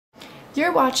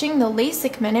You're watching the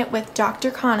LASIK Minute with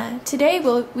Dr. Khanna. Today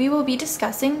we will be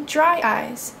discussing dry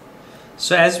eyes.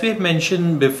 So as we have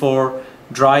mentioned before,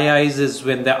 dry eyes is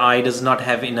when the eye does not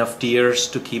have enough tears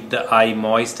to keep the eye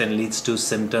moist and leads to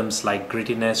symptoms like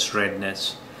grittiness,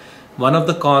 redness. One of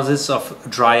the causes of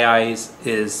dry eyes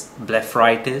is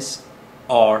blepharitis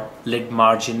or lid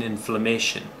margin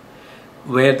inflammation.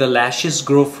 Where the lashes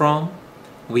grow from,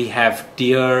 we have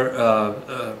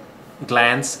tear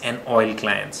glands and oil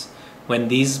glands. When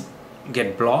these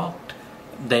get blocked,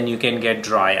 then you can get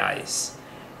dry eyes.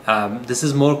 This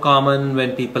is more common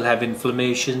when people have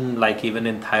inflammation, like even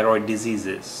in thyroid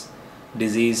disease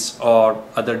or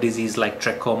other disease like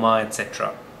trachoma,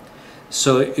 etc.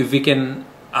 So if we can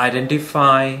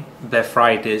identify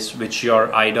blepharitis, which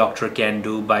your eye doctor can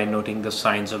do by noting the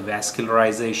signs of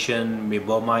vascularization,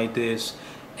 meibomitis,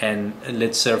 and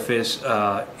lid surface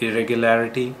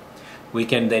irregularity, we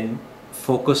can then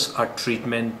focus our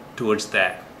treatment towards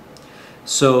that.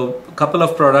 So a couple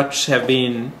of products have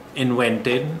been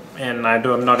invented, and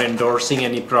I'm not endorsing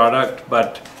any product,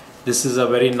 but this is a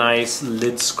very nice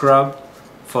lid scrub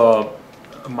for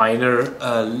minor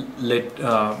lid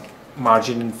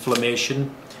margin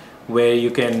inflammation, where you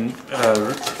can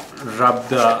rub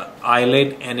the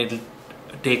eyelid and it'll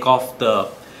take off the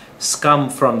scum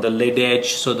from the lid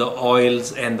edge so the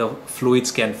oils and the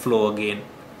fluids can flow again.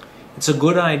 It's a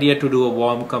good idea to do a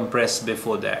warm compress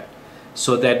before that,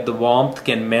 so that the warmth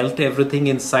can melt everything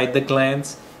inside the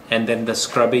glands and then the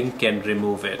scrubbing can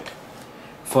remove it.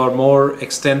 For more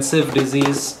extensive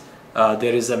disease,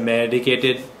 there is a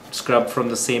medicated scrub from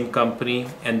the same company,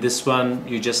 and this one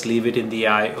you just leave it in the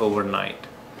eye overnight.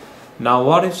 Now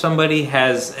what if somebody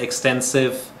has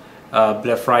extensive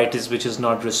blepharitis which is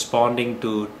not responding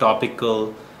to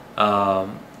topical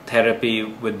therapy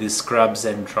with these scrubs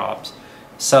and drops?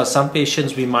 So some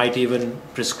patients we might even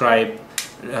prescribe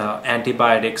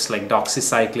antibiotics like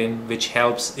doxycycline, which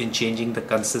helps in changing the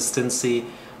consistency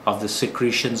of the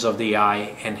secretions of the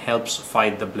eye and helps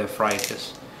fight the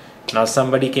blepharitis. Now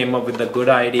somebody came up with a good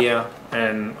idea,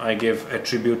 and I give a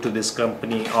tribute to this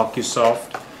company,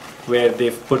 Accusoft, where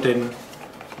they've put in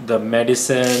the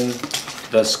medicine,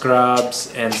 the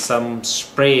scrubs, and some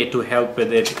spray to help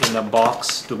with it in a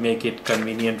box to make it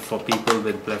convenient for people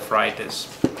with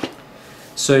blepharitis.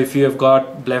 So if you have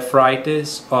got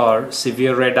blepharitis or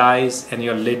severe red eyes and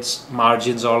your lids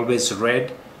margins always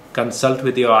red, consult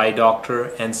with your eye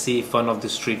doctor and see if one of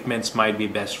these treatments might be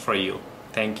best for you.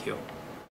 Thank you.